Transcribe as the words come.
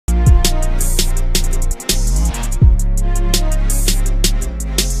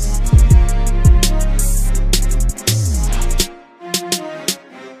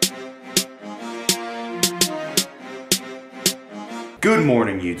Good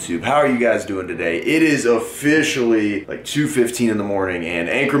morning, YouTube. How are you guys doing today? It is officially like 2:15 in the morning, and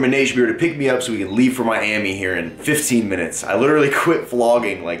Anchorman Nation here to pick me up so we can leave for Miami here in 15 minutes. I literally quit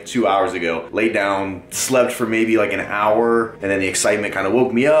vlogging like 2 hours ago. Laid down, slept for maybe like an hour, and then the excitement kind of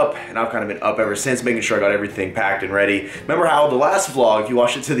woke me up, and I've kind of been up ever since, making sure I got everything packed and ready. Remember how the last vlog, if you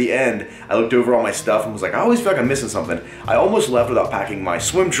watched it to the end, I looked over all my stuff and was like, I always feel like I'm missing something. I almost left without packing my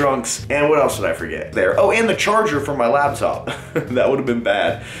swim trunks, and what else did I forget? There. Oh, and the charger for my laptop. That would have been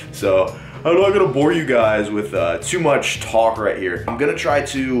bad. So I'm not gonna bore you guys with too much talk right here. I'm gonna try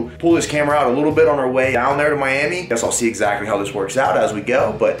to pull this camera out a little bit on our way down there to Miami. Guess I'll see exactly how this works out as we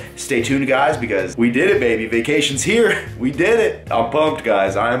go, but stay tuned, guys, because we did it, baby. Vacation's here. We did it. I'm pumped,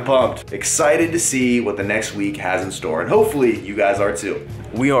 guys. I am pumped. Excited to see what the next week has in store, and hopefully you guys are too.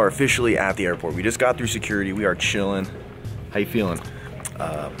 We are officially at the airport. We just got through security. We are chilling. How you feeling?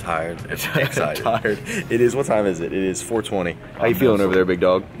 Tired. Excited. Tired. It is, what time is it? It is 4:20. How you feeling over there, big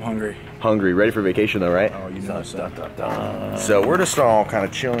dog? I'm hungry. Hungry. Ready for vacation though, right? Oh, you know. So we're just all kind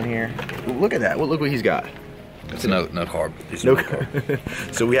of chilling here. Look at that. Look what he's got. It's no carb. It's no carb.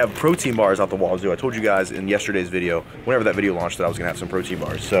 So we have protein bars out the wazoo. I told you guys in yesterday's video, whenever that video launched, that I was gonna have some protein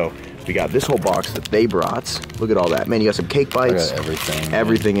bars. So we got this whole box that they brought. Look at all that. Man, you got some cake bites. Everything.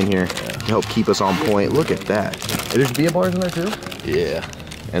 Everything in here to help keep us on point. Look at that. Hey, there's Bia bars in there too? Yeah.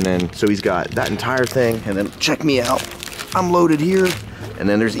 And then, so he's got that entire thing, and then check me out. I'm loaded here. And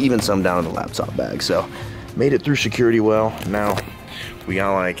then there's even some down in the laptop bag. So made it through security well. Now we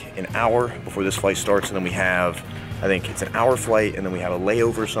got like an hour before this flight starts, and then we have, I think it's an hour flight, and then we have a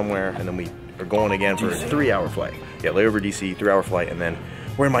layover somewhere, and then we are going again for a 3-hour flight. Yeah, layover DC, 3-hour flight, and then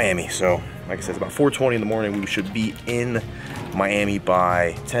we're in Miami. So like I said, it's about 4:20 in the morning. We should be in Miami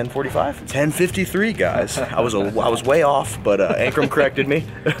by 10:45, 10:53, guys. I was way off, but Ankrum corrected me.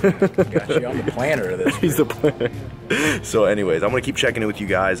 Got you on the planner of this. He's the planner. So anyways, I'm gonna keep checking in with you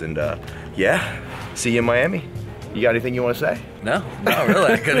guys, and yeah, see you in Miami. You got anything you want to say? No, not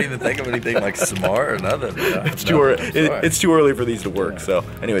really. I couldn't even think of anything like smart or nothing. It's too early. It's too early for these to work. Yeah. So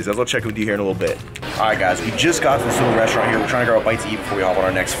anyways, I'll check with you here in a little bit. All right, guys, we just got to this little restaurant here. We're trying to grab a bite to eat before we hop on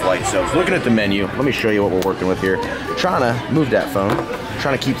our next flight. So looking at the menu, let me show you what we're working with here. Trying to move that phone,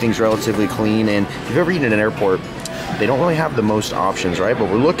 trying to keep things relatively clean. And if you've ever eaten at an airport, they don't really have the most options, right? But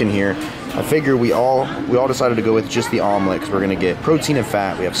we're looking here. I figure we all decided to go with just the omelet because we're gonna get protein and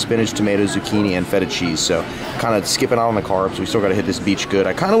fat. We have spinach, tomato, zucchini, and feta cheese. So kind of skipping out on the carbs. We still gotta hit this beach good.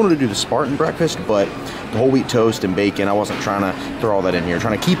 I kind of wanted to do the Spartan breakfast, but the whole wheat toast and bacon, I wasn't trying to throw all that in here.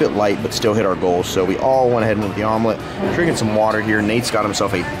 Trying to keep it light, but still hit our goals. So we all went ahead and went with the omelet. Drinking some water here. Nate's got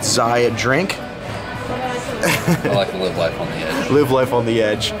himself a Zaya drink. I like to live life on the edge. Live life on the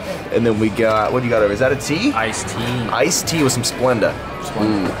edge. And then we got, what do you got over? Is that a tea? Iced tea. Iced tea with some Splenda.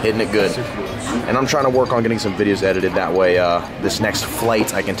 Hitting it good. And I'm trying to work on getting some videos edited. That way, this next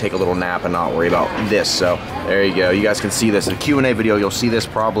flight, I can take a little nap and not worry about this. So there you go. You guys can see this. In the Q&A video, you'll see this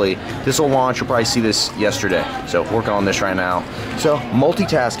probably. This will launch. You'll probably see this yesterday. So working on this right now. So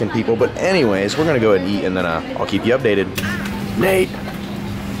multitasking, people. But anyways, we're going to go ahead and eat, and then I'll keep you updated. Nate.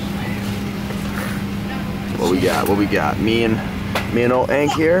 What we got? What we got? Me and old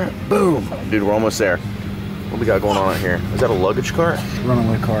Ank here. Boom. Dude, we're almost there. What we got going on out here? Is that a luggage cart?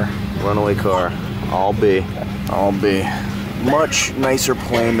 Runaway car. Runaway car. I'll be much nicer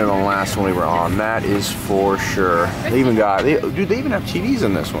plane than the last one we were on. That is for sure. They even got, dude, they even have TVs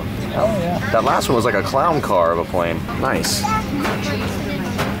in this one. Oh yeah. That last one was like a clown car of a plane. Nice.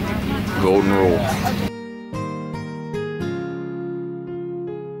 Golden rule.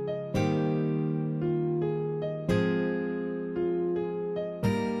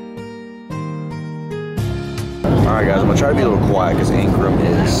 Alright guys, I'm going to try to be a little quiet because Ankrum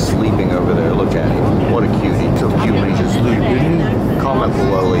is sleeping over there. Look at him. What a cutie. So cute when he's just sleeping. Comment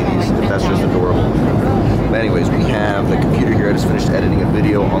below, ladies, if that's just adorable. But anyways, we have the computer here. I just finished editing a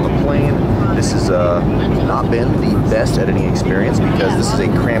video on the plane. This has not been the best editing experience because this is a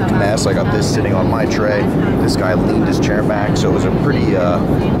cramped mess. I got this sitting on my tray. This guy leaned his chair back, so it was a pretty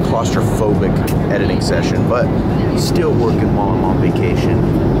claustrophobic editing session, but still working while I'm on vacation.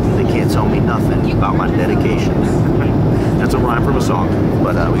 They can't tell me nothing about my dedication. That's a rhyme from a song.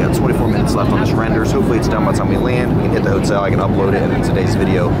 But we got 24 minutes left on this renders. Hopefully it's done by the time we land. We can hit the hotel, I can upload it, and then today's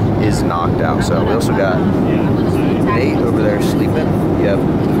video is knocked out. So we also got Nate over there sleeping. Yep.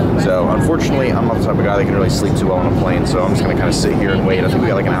 So unfortunately, I'm not the type of guy that can really sleep too well on a plane, so I'm just gonna kind of sit here and wait. I think we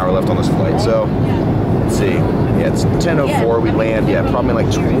got like an hour left on this flight. So Let's see. Yeah, it's 10:04. We land, probably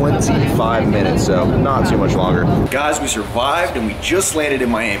like 25 minutes, so not too much longer. Guys, we survived and we just landed in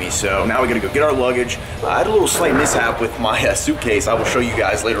Miami, so now we gotta go get our luggage. I had a little slight mishap with my suitcase. I will show you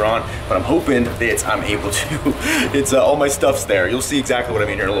guys later on, but I'm hoping that I'm able to. It's all my stuff's there. You'll see exactly what I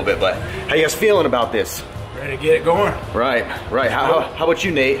mean here in a little bit, but how you guys feeling about this? Ready to get it going? Right. How about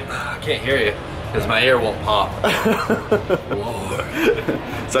you, Nate? I can't hear you because my ear won't pop. Lord.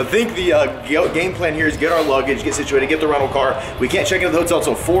 So I think the game plan here is get our luggage, get situated, get the rental car. We can't check into the hotel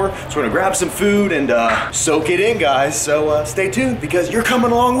till 4, so we're gonna grab some food and soak it in, guys. So stay tuned because you're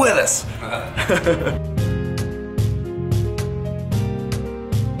coming along with us.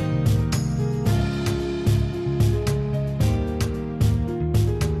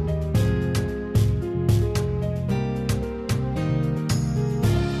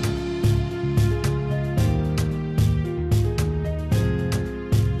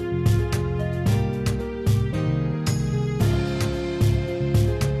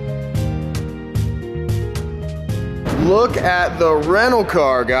 Look at the rental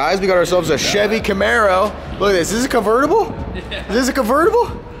car, guys. We got ourselves a Chevy Camaro. Look at this. Is this a convertible? Yeah. Is this a convertible?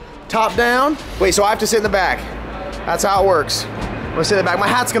 Top down. Wait, so I have to sit in the back. That's how it works. I'm gonna sit in the back. My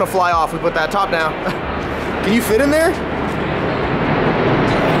hat's gonna fly off. We put that top down. Can you fit in there?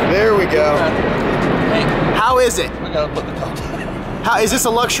 There we go. How is it? We gotta put the top down. How is this a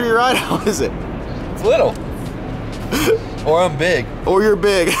luxury ride? How is it? It's little. Or I'm big. Or you're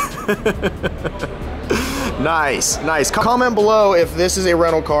big. Nice. Comment below if this is a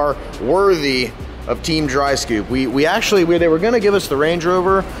rental car worthy of Team Dry Scoop. They were gonna give us the Range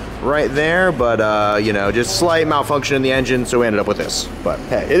Rover right there, but you know, just slight malfunction in the engine, so we ended up with this. But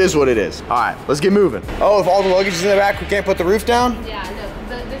hey, it is what it is. All right, let's get moving. Oh, if all the luggage is in the back, we can't put the roof down? Yeah,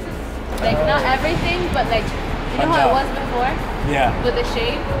 look, this is like not everything, but like, you know how it was before? Yeah. With the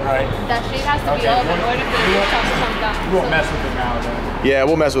shade? Right. That shade has to be up in order for the roof top to come down. We won't mess with it now, though. Yeah,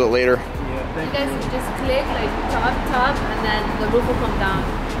 we'll mess with it later. You guys just click like top, and then the roof will come down.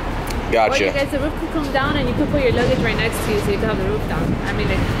 Gotcha. Or you guys, the roof can come down and you can put your luggage right next to you so you can have the roof down. I mean,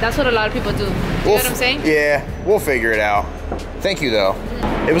 like, that's what a lot of people do. You know what I'm saying? Yeah, we'll figure it out. Thank you, though.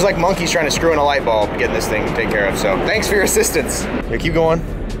 It was like monkeys trying to screw in a light bulb, getting this thing taken care of. So thanks for your assistance. Yeah, keep going.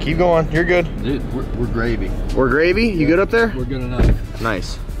 Keep going. You're good. Dude, we're gravy. We're gravy? You good up there? We're good enough.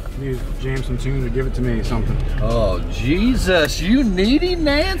 Nice. You jam some tune to give it to me, something. Oh, Jesus, you needy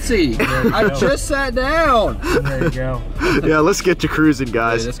Nancy. I just sat down. There you go. Yeah, let's get to cruising,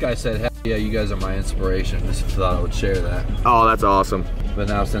 guys. Hey, this guy said, "Heck yeah, you guys are my inspiration." Just thought I would share that. Oh, that's awesome. But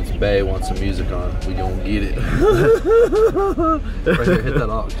now since Bay wants some music on, we gonna get it. Right here, hit that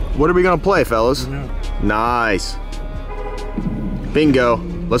off. What are we gonna play, fellas? Nice. Bingo.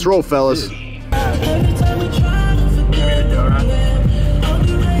 Let's roll, fellas.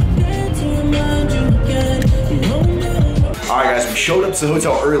 Alright guys, we showed up to the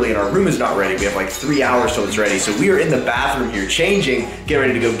hotel early and our room is not ready. We have like 3 hours till it's ready. So we are in the bathroom here changing, getting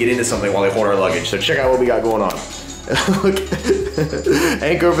ready to go get into something while they hold our luggage. So check out what we got going on. Look,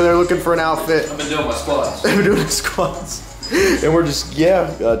 Hank over there looking for an outfit. I've been doing my squats. I've been doing the squats. And we're just,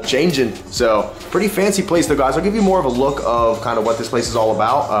 changing. So, pretty fancy place though, guys. I'll give you more of a look of kind of what this place is all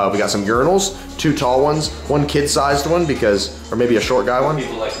about. We got some urinals, 2 tall ones, 1 kid-sized one or maybe a short guy one.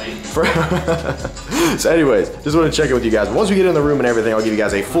 People like me. So anyways, just want to check in with you guys. But once we get in the room and everything, I'll give you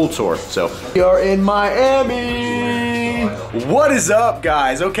guys a full tour. So, we are in Miami. What is up,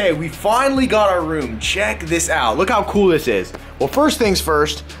 guys? Okay, we finally got our room. Check this out. Look how cool this is. Well, first things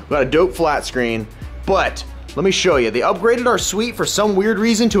first, we got a dope flat screen, but let me show you. They upgraded our suite for some weird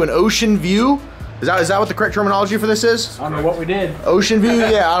reason to an ocean view. Is that what the correct terminology for this is? I don't know what we did. Ocean view?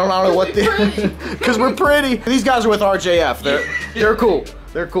 Yeah, I don't know what because we're pretty. These guys are with RJF. They're cool.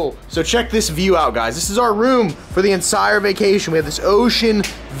 They're cool. So check this view out, guys. This is our room for the entire vacation. We have this ocean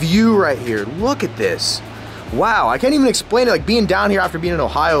view right here. Look at this. Wow, I can't even explain it. Like being down here after being in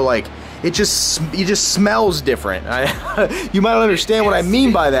Ohio, like it just smells different. You might not understand what I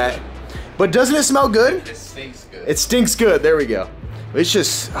mean by that. But doesn't it smell good? It stinks good. It stinks good. There we go. It's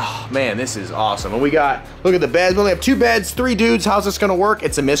just, oh man, this is awesome. And we got, look at the beds. We only have 2 beds, 3 dudes. How's this gonna work?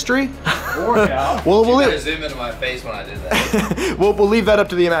 It's a mystery. Well, we'll leave. Zoom into my face when I did that. we'll leave that up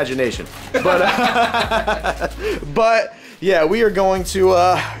to the imagination. But, but yeah, we are going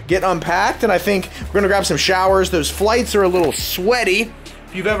to get unpacked, and I think we're gonna grab some showers. Those flights are a little sweaty.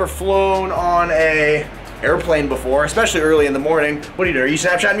 If you've ever flown on a airplane before, especially early in the morning. What are you doing? Are you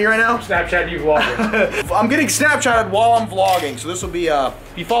Snapchatting me right now? Snapchat you vlogging. I'm getting Snapchatted while I'm vlogging, so this will be, if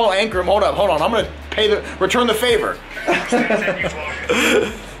you follow Anchor, hold on, I'm gonna return the favor.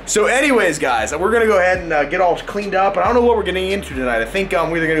 So anyways, guys, we're gonna go ahead and get all cleaned up, and I don't know what we're getting into tonight. I think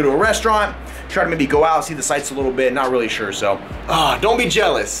we're either gonna go to a restaurant, try to maybe go out, see the sights a little bit, not really sure. So, don't be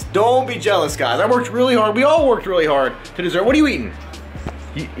jealous. Don't be jealous, guys. I worked really hard. We all worked really hard to deserve. What are you eating?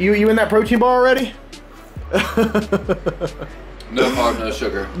 You in that protein bar already? No carbs, no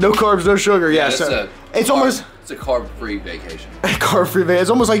sugar. No carbs, no sugar. Yeah, so it's almost. It's a carb-free vacation. Carb-free vacation. It's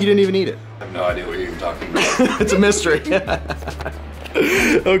almost like you didn't even eat it. I have no idea what you're even talking about. It's a mystery.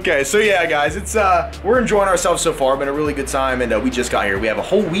 Okay, so yeah, guys, it's we're enjoying ourselves so far. Been a really good time, and we just got here. We have a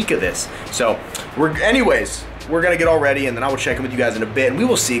whole week of this. So anyways, we're gonna get all ready, and then I will check in with you guys in a bit, and we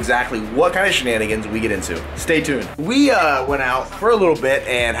will see exactly what kind of shenanigans we get into. Stay tuned. We went out for a little bit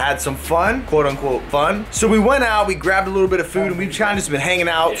and had some fun, quote unquote fun. So we went out, we grabbed a little bit of food, and we've kind of just been hanging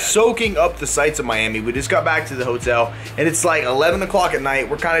out, soaking up the sights of Miami. We just got back to the hotel, and it's like 11 o'clock at night.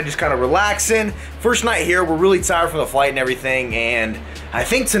 We're kind of relaxing. First night here, we're really tired from the flight and everything, and I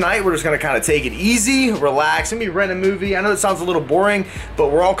think tonight we're just gonna kind of take it easy, relax, maybe rent a movie. I know it sounds a little boring,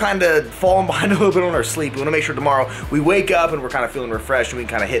 but we're all kind of falling behind a little bit on our sleep. We wanna make sure tomorrow we wake up and we're kind of feeling refreshed, and we can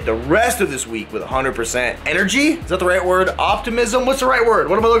kind of hit the rest of this week with 100% energy. Is that the right word? Optimism? What's the right word?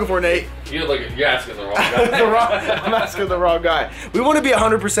 What am I looking for, Nate? You're asking the wrong guy. I'm asking the wrong guy. We want to be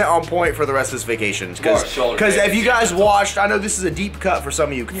 100% on point for the rest of this vacation. Because if you guys watched, I know this is a deep cut for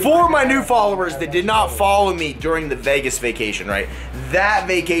some of you. For my new followers that did not follow me during the Vegas vacation, right? That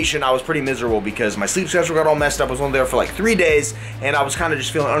vacation, I was pretty miserable because my sleep schedule got all messed up. I was only there for like 3 days, and I was kind of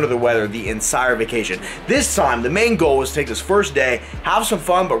just feeling under the weather the entire vacation. This time, the main goal was to take this first day, have some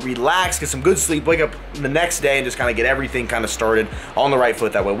fun, but relax, get some good sleep, wake up the next day, and just kind of get everything kind of started on the right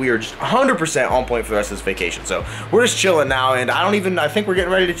foot. That way, we are just 100% on point for the rest of this vacation. So we're just chilling now, and I think we're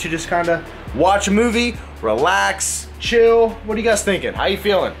getting ready to just kind of watch a movie, relax, chill. What are you guys thinking? How you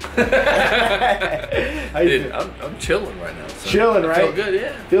feeling? Dude, I'm chilling right now. So chilling, right? Feel good,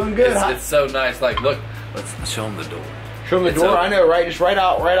 yeah. Feeling good. It's so nice. Like, look, let's show them the door. Show them the door. Open. I know, right? Just right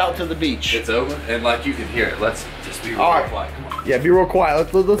out to the beach. It's open, and like you can hear it. Let's just be real quiet. Come on. Yeah, be real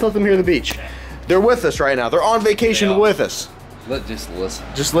quiet. Let's let them hear the beach. They're with us right now. They're on vacation with us. Just listen.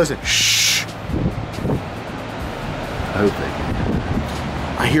 Just listen. Shh. I hope they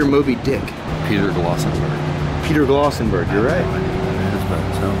can. I hear Moby Dick. Peter Glossenberg. Peter Glossenberg. You're right.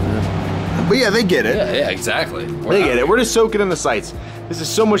 But yeah, they get it. Yeah, exactly. They get it. We're just soaking in the sights. This is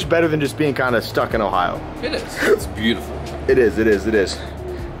so much better than just being kind of stuck in Ohio. It is. It's beautiful. It is. It is. It is.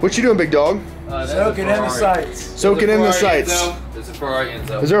 What you doing, big dog? Soaking in the sights. Soaking in the sights. There's a Ferrari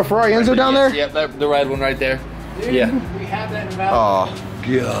Enzo. Is there a Ferrari Enzo down there? Yep, the red one right there. Dude, yeah. We have that in Valley. Oh,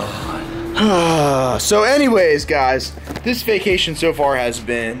 God. So anyways, guys, this vacation so far has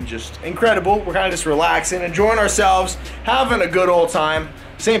been just incredible. We're kind of just relaxing, enjoying ourselves, having a good old time.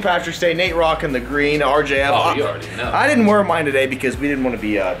 St. Patrick's Day, Nate rocking the green, RJF. Oh, you already know. I didn't wear mine today because we didn't want to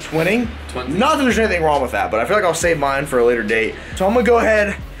be twinning. Not that there's anything wrong with that, but I feel like I'll save mine for a later date. So I'm going to go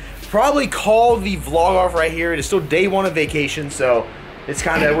ahead, probably call the vlog off right here. It is still day one of vacation, so it's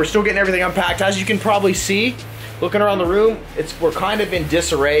kind of, we're still getting everything unpacked. As you can probably see, looking around the room, we're kind of in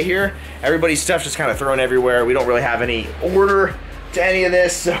disarray here. Everybody's stuff's just kind of thrown everywhere. We don't really have any order to any of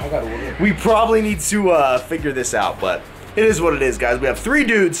this, so we probably need to figure this out, but it is what it is, guys. We have 3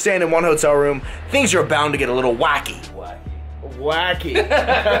 dudes staying in one hotel room. Things are bound to get a little wacky. Wacky.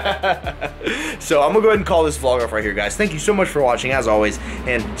 So I'm gonna go ahead and call this vlog off right here, guys. Thank you so much for watching, as always,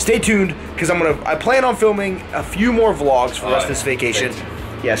 and stay tuned because I plan on filming a few more vlogs for the rest of this vacation.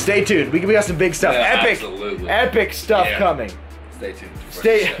 Yeah, stay tuned. We got some big stuff, epic stuff coming. Stay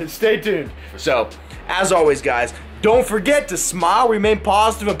tuned. Stay tuned. So, as always, guys, don't forget to smile, remain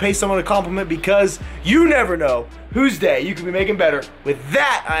positive, and pay someone a compliment because you never know whose day you could be making better. With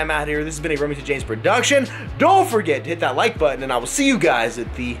that, I am out here. This has been a Remington James production. Don't forget to hit that like button, and I will see you guys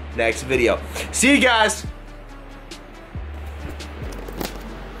at the next video. See you guys.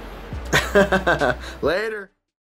 Later.